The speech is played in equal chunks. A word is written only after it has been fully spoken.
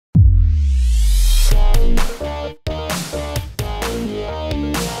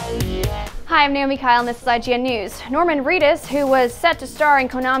Hi, I'm Naomi Kyle and this is IGN News. Norman Reedus, who was set to star in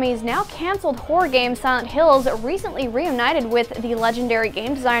Konami's now canceled horror game Silent Hills, recently reunited with the legendary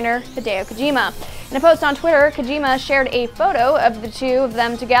game designer Hideo Kojima. In a post on Twitter, Kojima shared a photo of the two of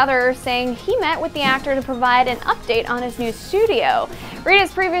them together, saying he met with the actor to provide an update on his new studio.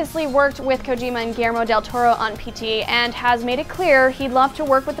 Reedus previously worked with Kojima and Guillermo del Toro on PT and has made it clear he'd love to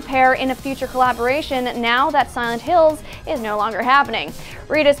work with the pair in a future collaboration now that Silent Hills is no longer happening.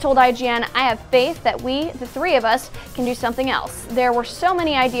 Reedus told IGN, "I have faith that we, the three of us, can do something else. There were so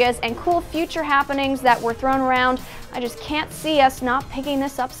many ideas and cool future happenings that were thrown around. I just can't see us not picking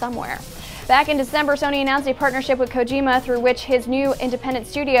this up somewhere." Back in December, Sony announced a partnership with Kojima through which his new independent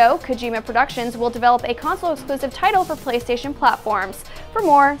studio, Kojima Productions, will develop a console-exclusive title for PlayStation platforms. For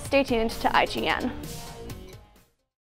more, stay tuned to IGN.